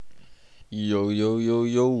Yo, yo, yo,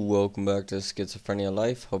 yo, welcome back to Schizophrenia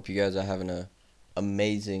Life. Hope you guys are having a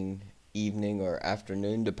amazing evening or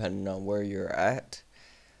afternoon, depending on where you're at.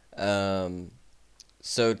 Um,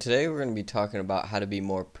 so today we're going to be talking about how to be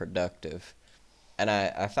more productive. And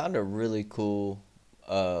I found a really cool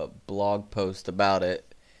blog post about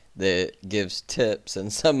it that gives tips,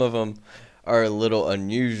 and some of them are a little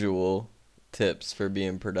unusual tips for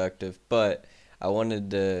being productive, but I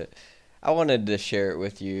wanted to I wanted to share it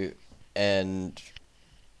with you, and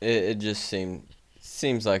it just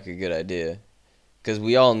seems like a good idea because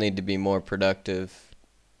we all need to be more productive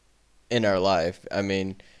in our life. I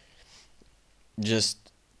mean,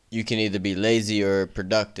 just you can either be lazy or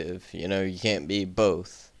productive. You can't be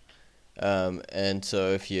both. And so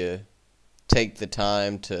if you take the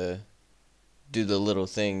time to do the little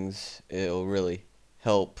things, it'll really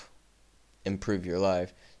help improve your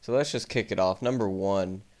life. So let's just kick it off. Number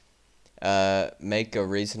one, make a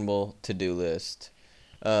reasonable to-do list.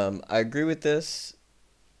 I agree with this,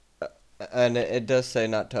 and it does say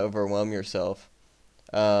not to overwhelm yourself.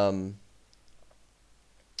 Um,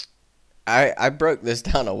 I broke this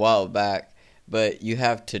down a while back, but you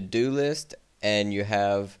have to-do list and you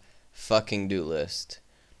have fucking do list.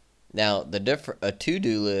 Now, a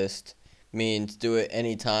to-do list means do it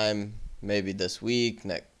anytime, maybe this week,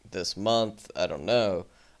 this month, I don't know.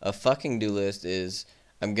 A fucking do list is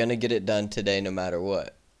I'm gonna get it done today no matter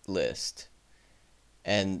what list.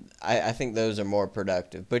 And I think those are more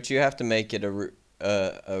productive. But you have to make it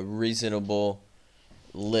a reasonable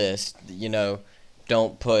list.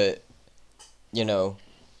 Don't put, you know,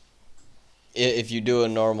 if you do a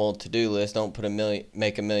normal to do list, don't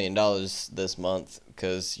make $1 million this month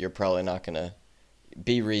because you're probably not gonna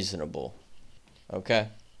be reasonable. Okay,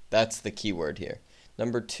 that's the key word here.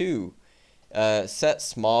 Number two, set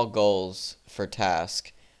small goals for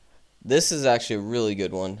task. This is actually a really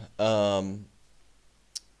good one.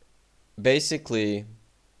 Basically,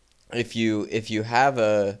 if you have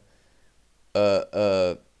a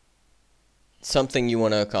something you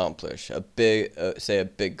want to accomplish, a big say a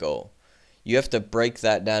big goal, you have to break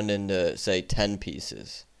that down into say 10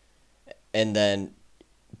 pieces, and then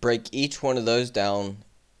break each one of those down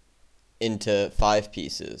into 5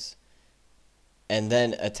 pieces, and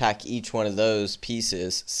then attack each one of those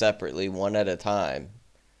pieces separately, one at a time.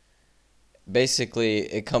 Basically,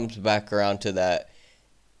 it comes back around to that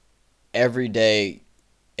every day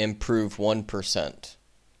improve 1%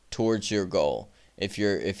 towards your goal. If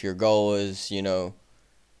your goal is, to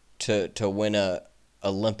win a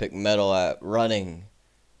Olympic medal at running,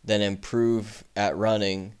 then improve at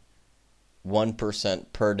running 1%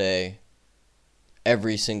 per day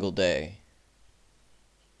every single day.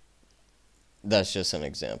 That's just an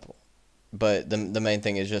example. But the main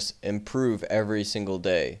thing is just improve every single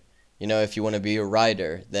day. If you want to be a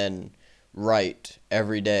writer, then write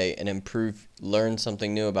every day and learn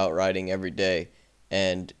something new about writing every day,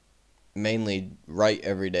 and mainly write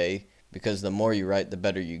every day, because the more you write, the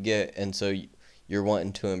better you get, and so you're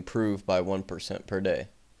wanting to improve by 1% per day.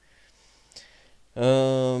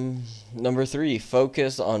 Number three,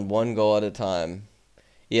 focus on one goal at a time.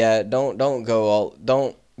 Yeah, don't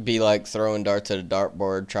be like throwing darts at a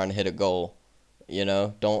dartboard trying to hit a goal.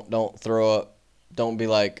 Don't throw up. Don't be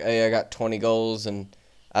like, hey, I got 20 goals and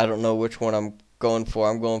I don't know which one I'm going for.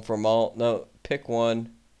 I'm going for them all. No, pick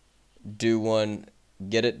one, do one,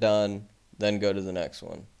 get it done, then go to the next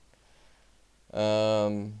one.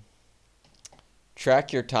 Um,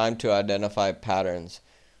 Track your time to identify patterns.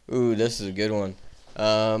 Ooh, this is a good one.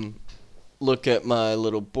 Um, Look at my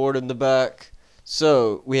little board in the back.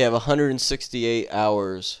 So we have 168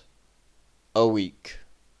 hours a week.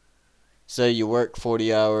 Say you work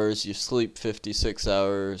 40 hours, you sleep 56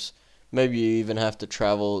 hours. Maybe you even have to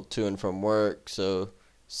travel to and from work, so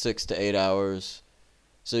 6 to 8 hours.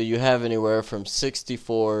 So you have anywhere from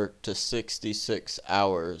 64 to 66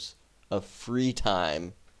 hours of free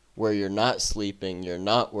time where you're not sleeping, you're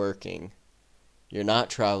not working, you're not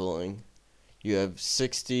traveling. You have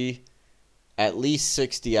at least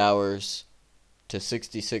 60 hours to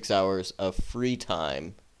 66 hours of free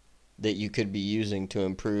time that you could be using to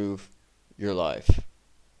improve your life.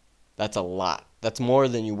 That's a lot. That's more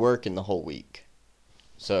than you work in the whole week.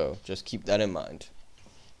 So just keep that in mind.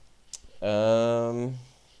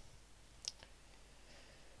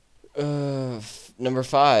 Number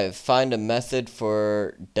 5, find a method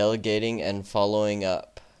for delegating and following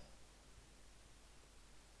up.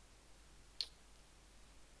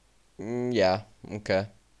 Yeah, okay.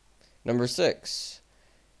 Number 6,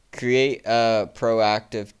 create a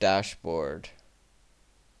proactive dashboard.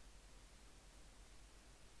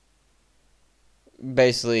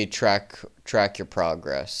 basically track your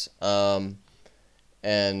progress.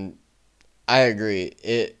 And I agree.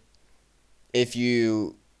 If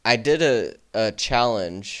you I did a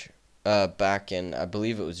challenge back in, I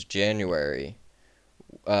believe it was January.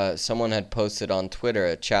 Someone had posted on Twitter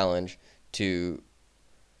a challenge to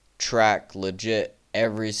track legit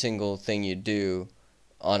every single thing you do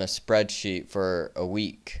on a spreadsheet for a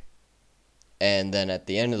week, and then at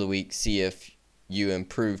the end of the week see if you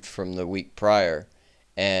improved from the week prior.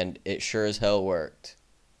 And it sure as hell worked.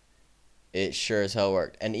 It sure as hell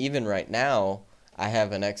worked. And even right now, I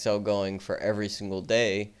have an Excel going for every single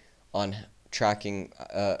day on tracking.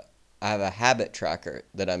 I have a habit tracker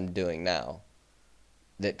that I'm doing now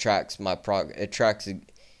that tracks my progress.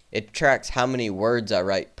 It tracks how many words I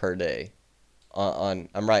write per day. I'm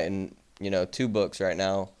writing 2 books right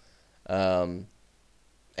now, um,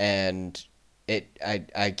 and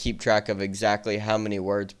I keep track of exactly how many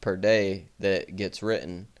words per day that gets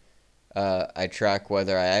written. I track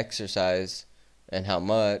whether I exercise and how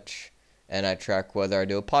much, and I track whether I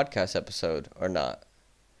do a podcast episode or not.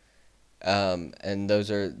 And those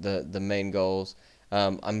are the main goals.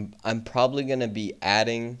 I'm probably gonna be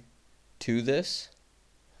adding to this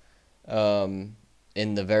in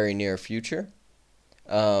the very near future.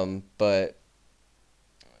 But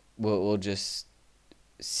we'll just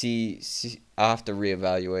see. I'll have to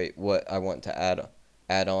reevaluate what I want to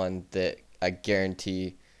add on that I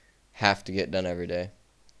guarantee have to get done every day.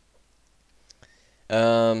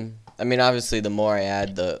 I mean, obviously, the more I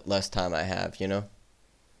add, the less time I have.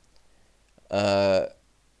 Uh,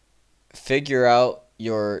 Figure out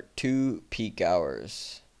your 2 peak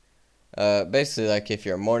hours. Basically, like if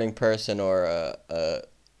you're a morning person or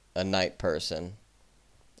a night person.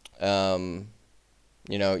 Um,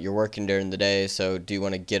 you're working during the day, so do you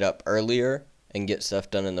want to get up earlier and get stuff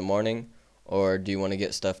done in the morning, or do you want to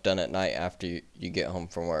get stuff done at night after you get home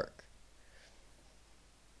from work?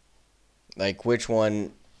 Like, which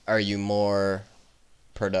one are you more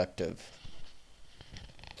productive?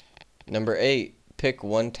 Number 8, pick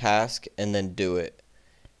one task and then do it.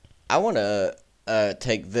 I want to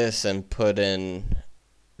take this and put in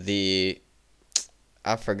the,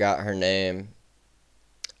 I forgot her name.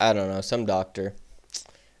 I don't know, some doctor.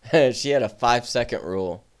 She had a 5-second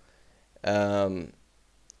rule. Um,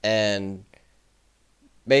 and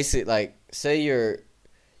basically, like, say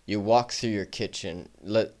you walk through your kitchen.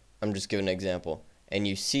 I'm just giving an example, and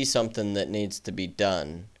you see something that needs to be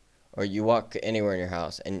done, or you walk anywhere in your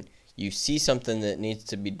house and you see something that needs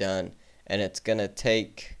to be done, and it's gonna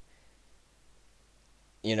take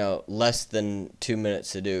less than 2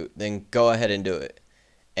 minutes to do. Then go ahead and do it.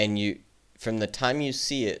 And from the time you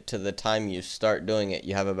see it to the time you start doing it,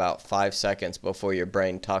 you have about 5 seconds before your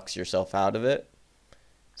brain talks yourself out of it.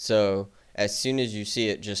 So as soon as you see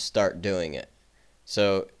it, just start doing it.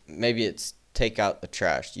 So maybe it's take out the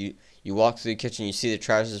trash. You walk through the kitchen, you see the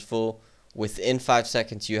trash is full. Within 5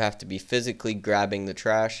 seconds, you have to be physically grabbing the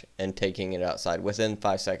trash and taking it outside within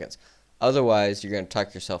 5 seconds. Otherwise, you're going to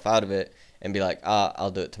talk yourself out of it and be like, I'll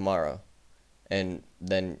do it tomorrow. And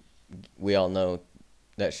then we all know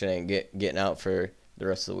that shit ain't getting out for the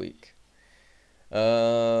rest of the week.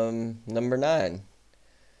 Number 9.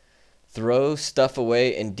 Throw stuff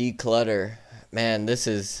away and declutter. Man, this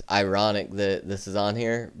is ironic that this is on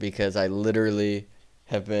here because I literally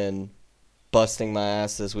have been busting my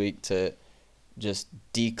ass this week to just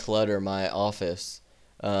declutter my office.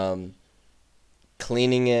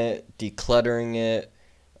 Cleaning it, decluttering it.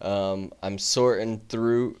 I'm sorting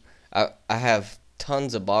through. I have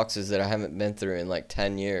tons of boxes that I haven't been through in like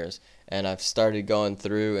 10 years. And I've started going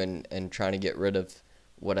through and trying to get rid of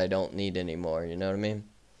what I don't need anymore. You know what I mean?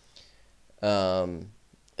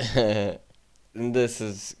 This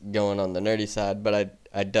is going on the nerdy side, but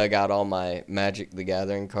I dug out all my Magic the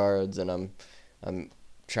Gathering cards and I'm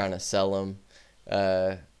trying to sell them.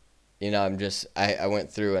 I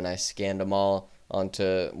went through and I scanned them all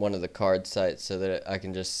onto one of the card sites so that I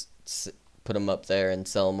can just put them up there and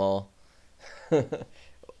sell them all.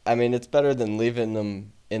 I mean, it's better than leaving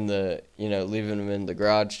them in the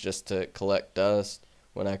garage just to collect dust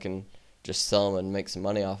when I can just sell them and make some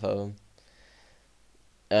money off of them.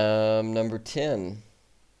 Number 10.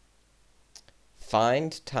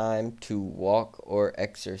 Find time to walk or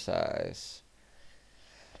exercise.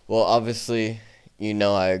 Well, obviously,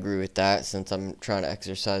 I agree with that since I'm trying to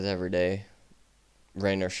exercise every day,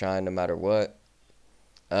 rain or shine, no matter what.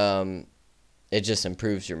 It just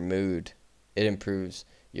improves your mood. It improves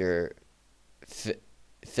your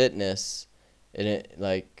fitness.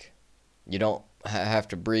 Like, you don't have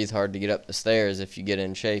to breathe hard to get up the stairs if you get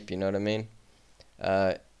in shape, you know what I mean?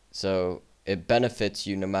 So it benefits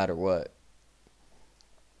you no matter what.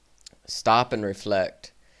 stop and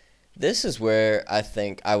reflect. This is where I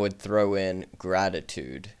think I would throw in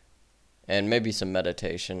gratitude and maybe some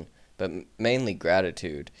meditation, but mainly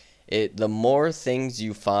gratitude. The more things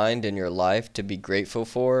you find in your life to be grateful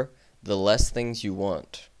for, the less things you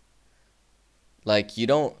want. Like you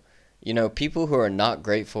don't, people who are not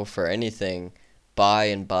grateful for anything buy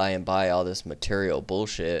and buy and buy all this material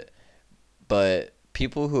bullshit, but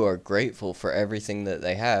people who are grateful for everything that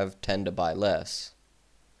they have tend to buy less.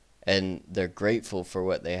 And they're grateful for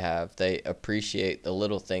what they have. They appreciate the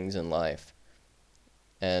little things in life.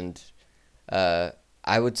 And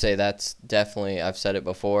I would say that's definitely, I've said it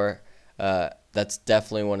before, that's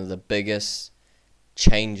definitely one of the biggest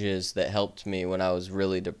changes that helped me when I was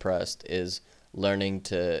really depressed is learning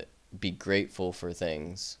to be grateful for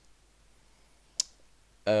things.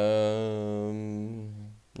 Number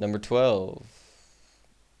 12.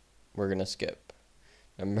 We're going to skip.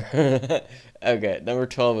 Okay, number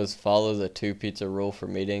 12 is follow the 2 pizza rule for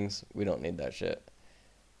meetings. We don't need that shit.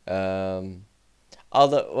 Alright.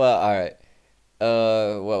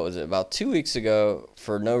 What was it? About 2 weeks ago,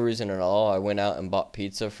 for no reason at all, I went out and bought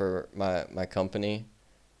pizza for my company.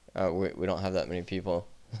 We don't have that many people.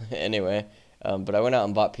 Anyway, but I went out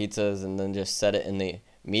and bought pizzas and then just set it in the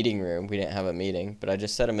meeting room. We didn't have a meeting, but I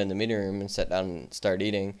just set them in the meeting room and sat down and started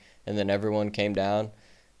eating. And then everyone came in,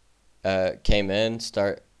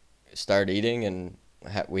 start eating, and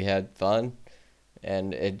we had fun.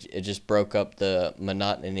 And it just broke up the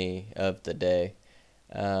monotony of the day.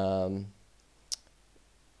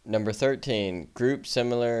 Number 13, group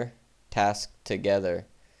similar task together.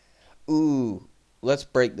 Ooh, let's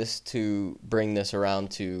bring this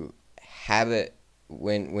around to habit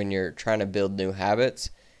when you're trying to build new habits.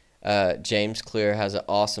 James Clear has an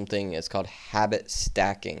awesome thing. It's called habit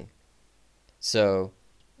stacking. So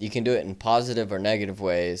you can do it in positive or negative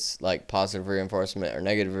ways, like positive reinforcement or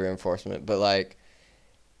negative reinforcement. But like,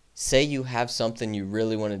 say you have something you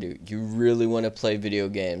really want to do. You really want to play video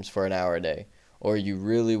games for an hour a day. Or you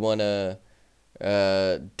really want to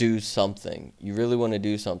do something. You really want to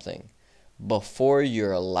do something. Before you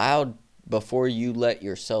let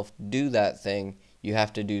yourself do that thing, you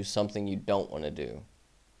have to do something you don't want to do.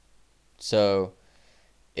 So,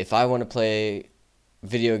 if I want to play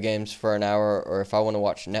video games for an hour, or if I want to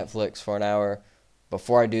watch Netflix for an hour,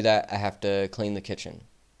 before I do that, I have to clean the kitchen.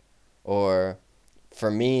 Or,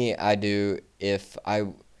 for me, I do, if I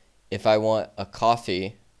want a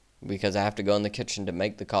coffee, because I have to go in the kitchen to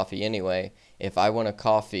make the coffee anyway, if I want a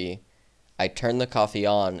coffee, I turn the coffee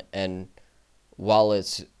on, and while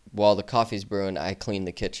the coffee's brewing, I clean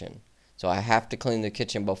the kitchen. So I have to clean the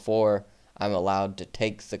kitchen before I'm allowed to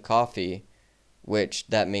take the coffee, which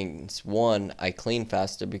that means 1, I clean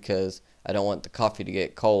faster because I don't want the coffee to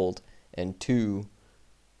get cold, and 2,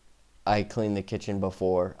 I clean the kitchen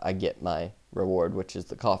before I get my reward, which is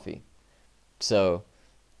the coffee. So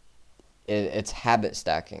it's habit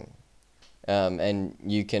stacking, and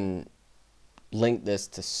you can link this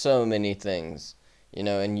to so many things,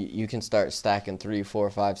 and you can start stacking 3, 4,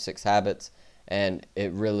 5, 6 habits, and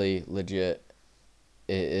it really legit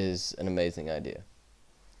is an amazing idea.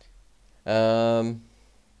 And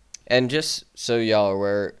just so y'all are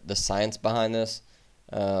aware, the science behind this,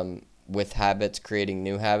 with habits, creating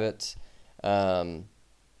new habits,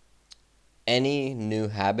 any new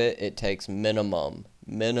habit, it takes minimum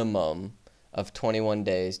of 21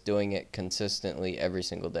 days doing it consistently every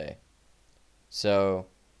single day. So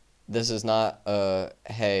this is not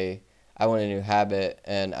hey, I want a new habit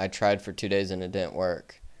and I tried for 2 days and it didn't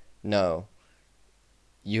work. No.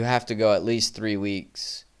 You have to go at least 3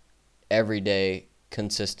 weeks every day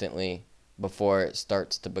consistently before it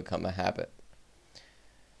starts to become a habit.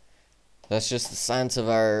 That's just the science of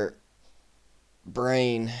our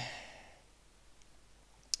brain.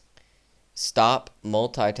 Stop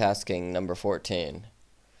multitasking, number 14.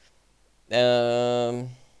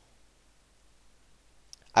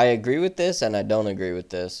 I agree with this and I don't agree with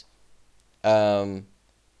this.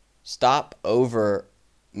 Stop over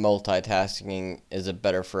multitasking is a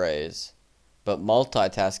better phrase, but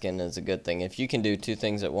multitasking is a good thing. If you can do 2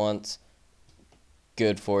 things at once,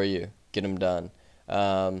 good for you. Get them done.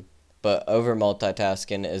 But over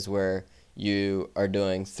multitasking is where you are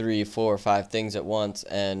doing 3, 4, 5 things at once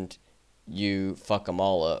and you fuck them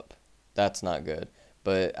all up. That's not good.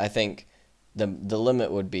 But I think the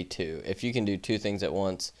limit would be 2. If you can do 2 things at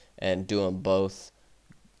once and do them both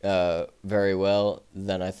very well,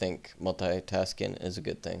 then I think multitasking is a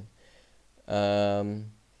good thing.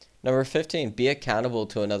 Number 15, be accountable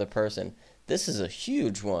to another person. This is a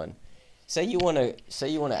huge one. Say you want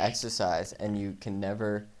to exercise and you can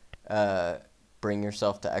never bring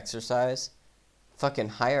yourself to exercise. fucking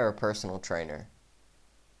hire a personal trainer.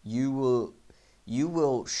 You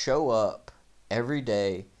will show up every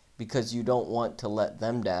day because you don't want to let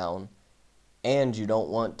them down, and you don't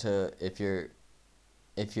want to, if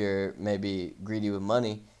you're maybe greedy with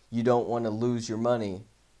money, you don't want to lose your money.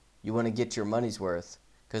 You want to get your money's worth,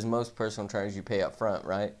 because most personal trainers you pay up front,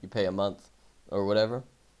 right? You pay a month or whatever.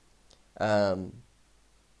 Um,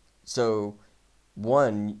 so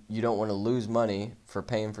one, you don't want to lose money for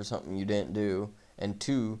paying for something you didn't do, and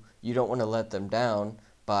two, you don't want to let them down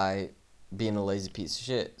by being a lazy piece of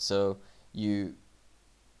shit. So you,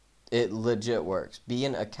 it legit works.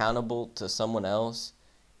 Being accountable to someone else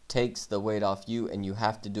takes the weight off you, and you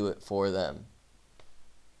have to do it for them.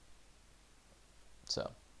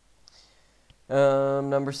 So,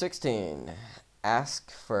 number 16,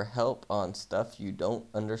 ask for help on stuff you don't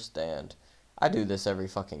understand. I do this every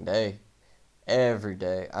fucking day. Every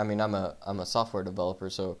day. I mean, I'm a software developer,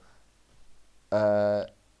 so uh,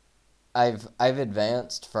 I've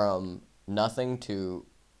advanced from nothing to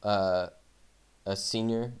uh, a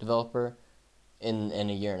senior developer in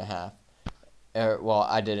a year and a half. Well,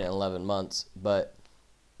 I did it in 11 months, but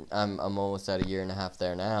I'm almost at a year and a half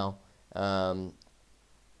there now. Um,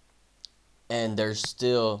 and there's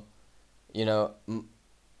still, you know,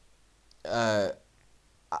 uh,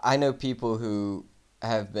 I know people who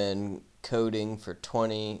have been coding for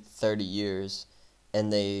 20, 30 years,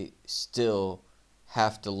 and they still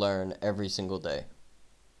have to learn every single day.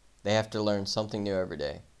 They have to learn something new every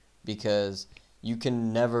day, because you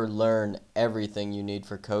can never learn everything you need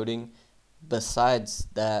for coding. Besides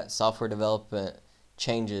that, software development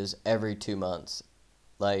changes every 2 months.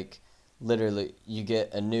 Like, literally, you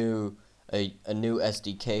get a new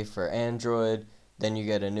SDK for Android, then you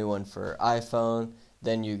get a new one for iPhone,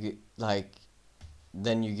 then you get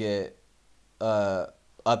then you get uh,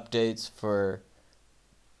 updates for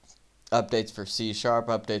C Sharp,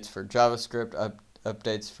 updates for JavaScript,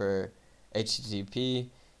 updates for HTTP.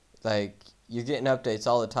 Like, you're getting updates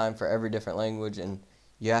all the time for every different language, and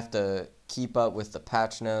you have to keep up with the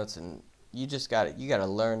patch notes, and you got to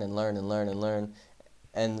learn and learn and learn and learn.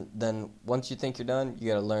 And then once you think you're done, you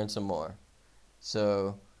got to learn some more.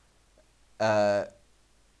 So, uh,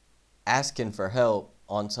 asking for help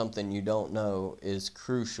on something you don't know is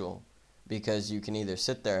crucial, because you can either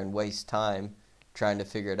sit there and waste time trying to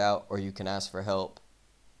figure it out, or you can ask for help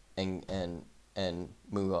and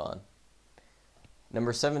move on.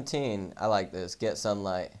 Number 17, I like this. Get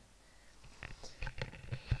sunlight.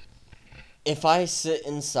 If I sit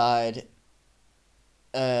inside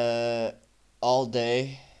uh, all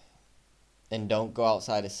day and don't go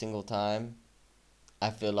outside a single time, I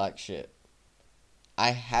feel like shit.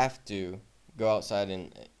 I have to go outside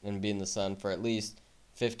and be in the sun for at least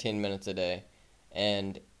 15 minutes a day.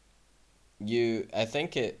 And I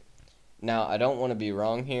think now I don't want to be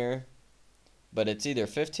wrong here, but it's either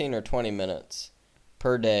 15 or 20 minutes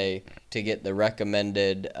per day to get the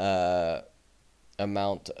recommended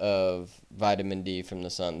amount of vitamin D from the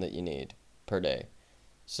sun that you need per day.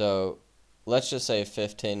 So let's just say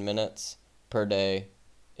 15 minutes per day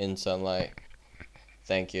in sunlight.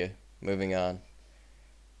 Thank you. Moving on.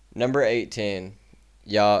 Number 18.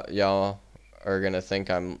 Y'all are going to think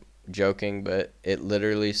I'm joking, but it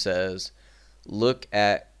literally says, look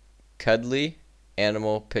at cuddly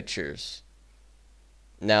animal pictures.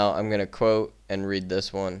 Now I'm going to quote and read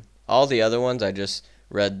this one. All the other ones I just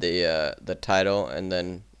read the title and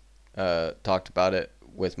then talked about it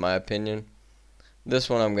with my opinion. This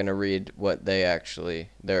one I'm going to read what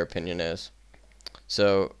their opinion is.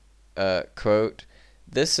 So, quote,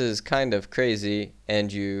 this is kind of crazy,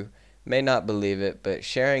 and you may not believe it, but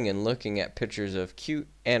sharing and looking at pictures of cute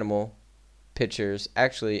animal pictures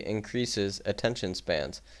actually increases attention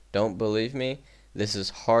spans. Don't believe me? This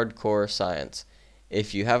is hardcore science.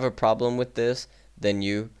 If you have a problem with this, then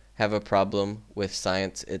you have a problem with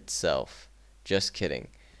science itself. Just kidding.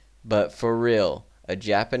 But for real, a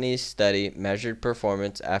Japanese study measured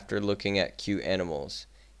performance after looking at cute animals.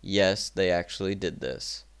 Yes, they actually did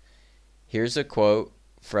this. Here's a quote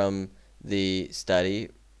from the study.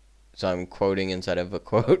 So I'm quoting inside of a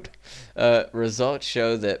quote. Results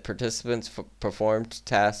show that participants performed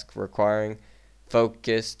tasks requiring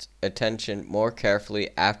focused attention more carefully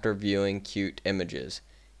after viewing cute images.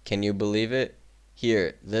 Can you believe it?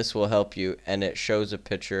 Here, this will help you, and it shows a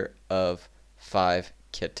picture of 5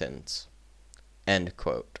 kittens. End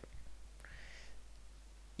quote.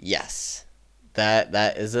 Yes,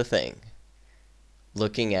 that is a thing.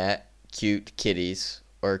 Looking at cute kitties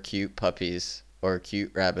or cute puppies or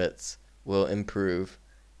cute rabbits will improve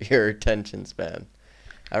your attention span.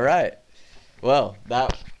 All right. Well,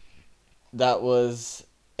 that was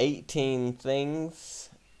 18 things,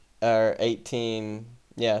 or 18,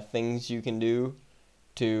 yeah, things you can do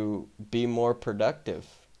to be more productive.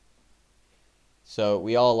 So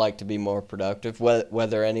we all like to be more productive.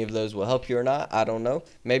 Whether any of those will help you or not, I don't know.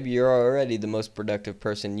 Maybe you're already the most productive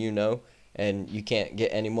person you know, and you can't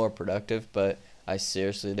get any more productive, but I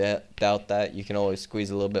seriously doubt that. You can always squeeze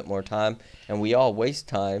a little bit more time, and we all waste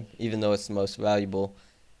time, even though it's the most valuable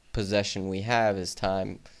possession we have is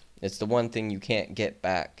time. It's the one thing you can't get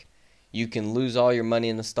back. You can lose all your money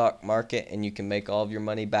in the stock market, and you can make all of your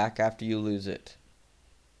money back after you lose it.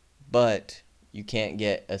 But you can't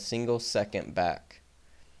get a single second back.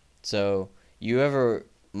 So,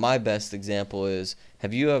 my best example is,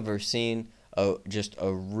 have you ever seen just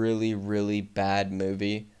a really, really bad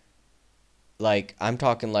movie? Like, I'm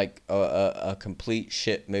talking like a complete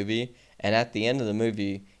shit movie, and at the end of the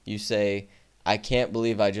movie, you say, I can't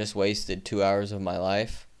believe I just wasted 2 hours of my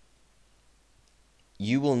life.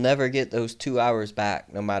 You will never get those 2 hours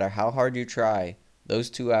back, no matter how hard you try. Those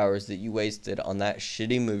 2 hours that you wasted on that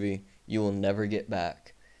shitty movie, you will never get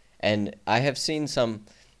back. And I have seen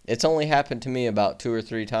it's only happened to me about 2 or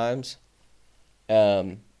 3 times.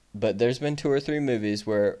 But there's been 2 or 3 movies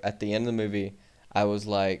where at the end of the movie, I was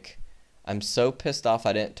like, I'm so pissed off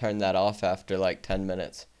I didn't turn that off after like 10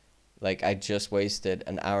 minutes. Like, I just wasted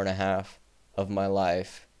an hour and a half of my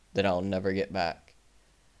life that I'll never get back.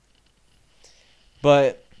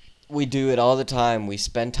 But we do it all the time. We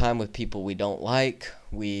spend time with people we don't like.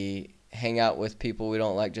 We hang out with people we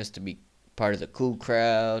don't like just to be part of the cool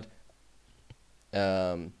crowd.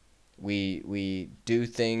 We do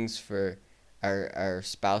things for our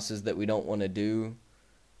spouses that we don't want to do.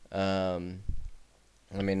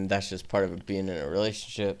 I mean, that's just part of being in a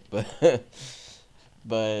relationship,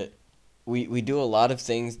 but we do a lot of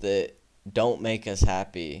things that don't make us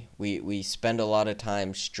happy. We spend a lot of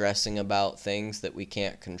time stressing about things that we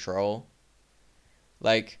can't control.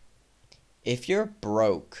 Like, if you're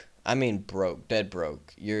broke, I mean broke, dead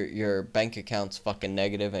broke, your bank account's fucking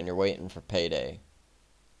negative and you're waiting for payday,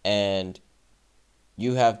 and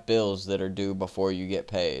you have bills that are due before you get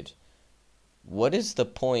paid, what is the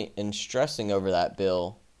point in stressing over that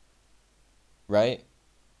bill, right?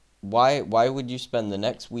 Why would you spend the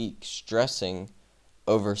next week stressing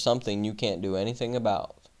over something you can't do anything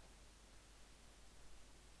about?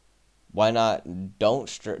 Why not don't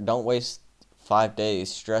waste 5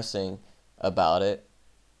 days stressing about it.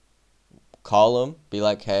 Call them, be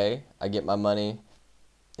like, "Hey, I get my money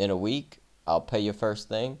in a week. I'll pay you first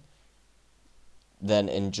thing." Then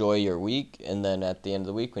enjoy your week, and then at the end of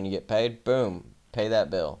the week when you get paid, boom, pay that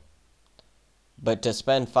bill. But to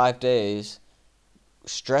spend 5 days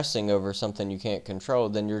stressing over something you can't control,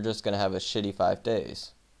 then you're just going to have a shitty 5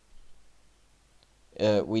 days.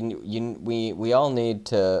 We all need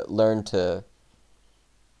to learn to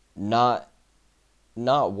not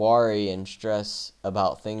worry and stress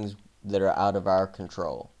about things that are out of our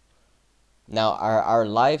control. Now, our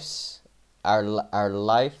life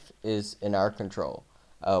is in our control.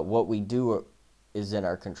 What we do is in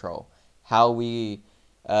our control. How we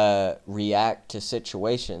react to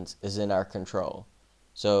situations is in our control.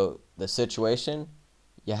 So the situation,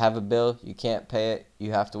 you have a bill, you can't pay it,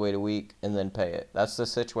 you have to wait a week and then pay it. That's the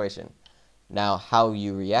situation. Now, how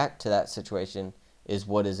you react to that situation is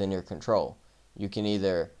what is in your control. You can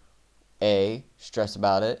either A, stress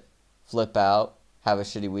about it, flip out, have a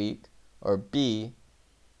shitty week, or B,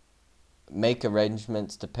 make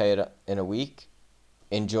arrangements to pay it in a week,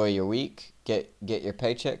 enjoy your week, get your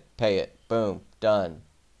paycheck, pay it, boom, done.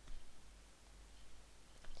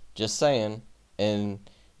 Just saying. And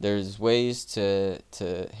there's ways to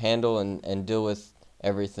handle and deal with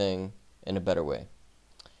everything in a better way.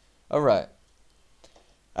 All right.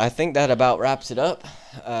 I think that about wraps it up.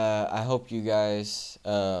 I hope you guys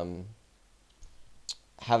have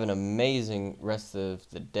an amazing rest of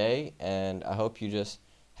the day, and I hope you just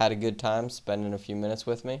had a good time spending a few minutes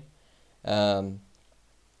with me. I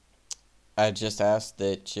just ask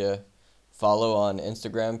that you follow on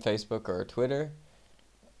Instagram, Facebook, or Twitter,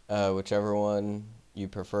 whichever one you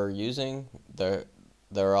prefer using.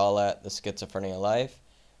 They're all at The Schizophrenia Life.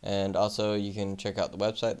 And also you can check out the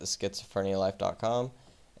website, theschizophrenialife.com,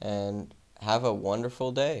 and have a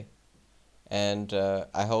wonderful day. And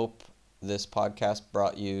I hope this podcast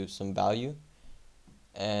brought you some value,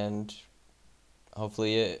 and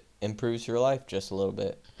hopefully it improves your life just a little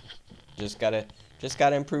bit. Just gotta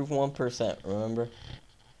improve 1%, remember?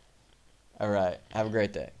 All right, have a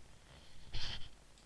great day.